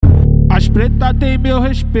As pretas tem meu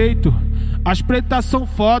respeito, as pretas são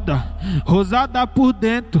foda, rosada por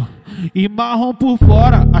dentro e marrom por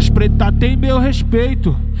fora. As pretas tem meu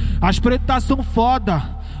respeito, as pretas são foda,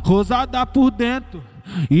 rosada por dentro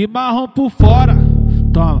e marrom por fora.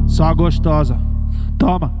 Toma, só gostosa.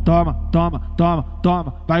 Toma, toma, toma, toma,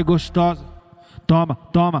 toma, vai gostosa. Toma,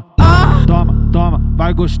 toma, toma, toma,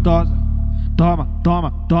 vai gostosa. Toma,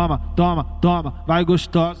 toma, toma, toma, toma, vai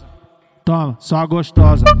gostosa. Toma, só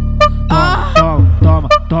gostosa. Toma, toma, toma,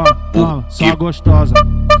 toma, toma, só gostosa.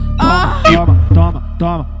 Toma, toma, toma,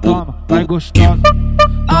 toma, toma, vai gostosa.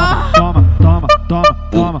 Toma, toma, toma, toma,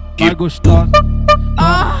 toma, vai gostosa.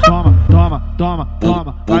 Toma, toma, toma,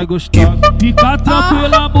 toma, vai gostosa. Fica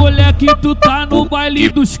tranquila, mulher, que tu tá no baile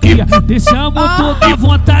dos cria. Deixamos toda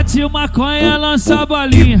vontade de maconha, lança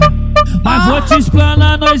balinha. Mas vou te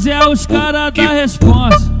explanar, nós é os caras da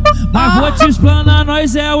responsa. Mas vou te explanar,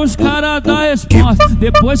 nós é os caras da responsa.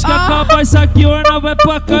 Depois que acabar isso aqui, orna vai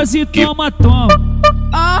pra casa e toma, toma.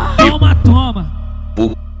 Toma, toma.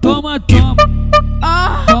 Toma, toma.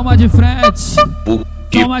 Toma de frente,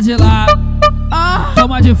 toma de lado.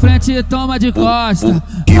 Toma de frente e toma de costa.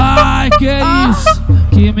 Ai, que isso,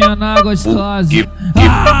 que mina gostosa.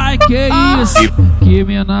 Ai, que isso, que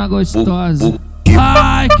mina gostosa.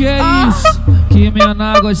 Ai, que isso, que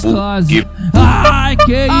mina gostosa. Ai,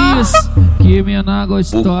 que isso, que mina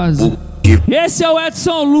gostosa. Esse é o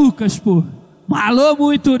Edson Lukas, pô. Malou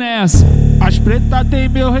muito nessa. As pretas tem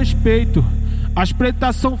meu respeito, as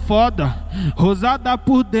pretas são foda, rosada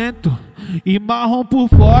por dentro e marrom por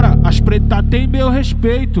fora. As pretas tem meu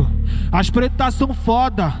respeito, as pretas são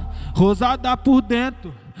foda, rosada por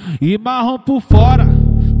dentro e marrom por fora.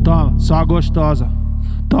 Toma, só gostosa.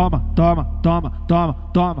 Toma, toma, toma, toma,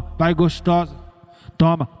 toma, vai gostosa.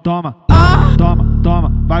 Toma, toma, toma,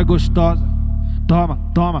 toma, vai gostosa. Toma,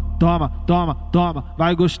 toma, toma, toma, toma,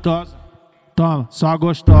 vai gostosa. Toma, só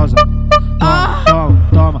gostosa. Toma, toma,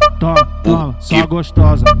 toma, toma, toma, só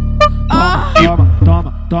gostosa. Toma, toma,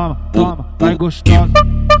 toma, toma, toma, vai gostosa.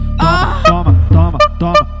 Toma, toma, toma,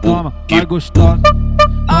 toma, toma, vai gostosa.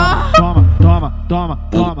 Toma, toma, toma,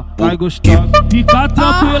 toma, vai gostosa. Fica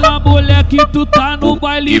tranquila, mulher, que tu tá no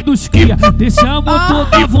baile dos cria. Deixamos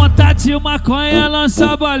toda vontade de maconha,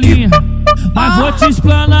 lança balinha. Mas vou te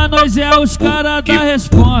explanar, nós é os caras da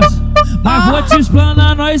responsa. Mas vou te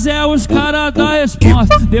explanar, nós é os caras da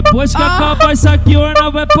responsa. Depois que acabar isso aqui, orna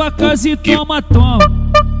vai pra casa e toma, toma.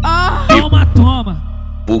 Toma, toma.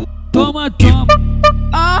 Toma, toma.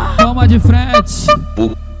 Toma de frente,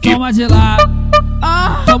 toma de lado.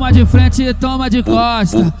 Toma de frente e toma de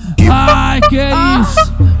costa. Ai, que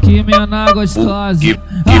isso, que mina gostosa.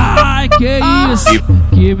 Ai, que isso,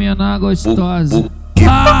 que mina gostosa.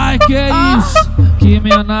 Ai, que isso, que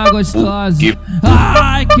mina gostosa.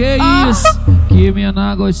 Ai, que isso, que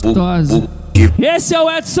mina gostosa. Esse é o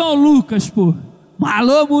Edson Lukas, pô.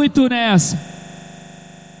 Malou muito nessa.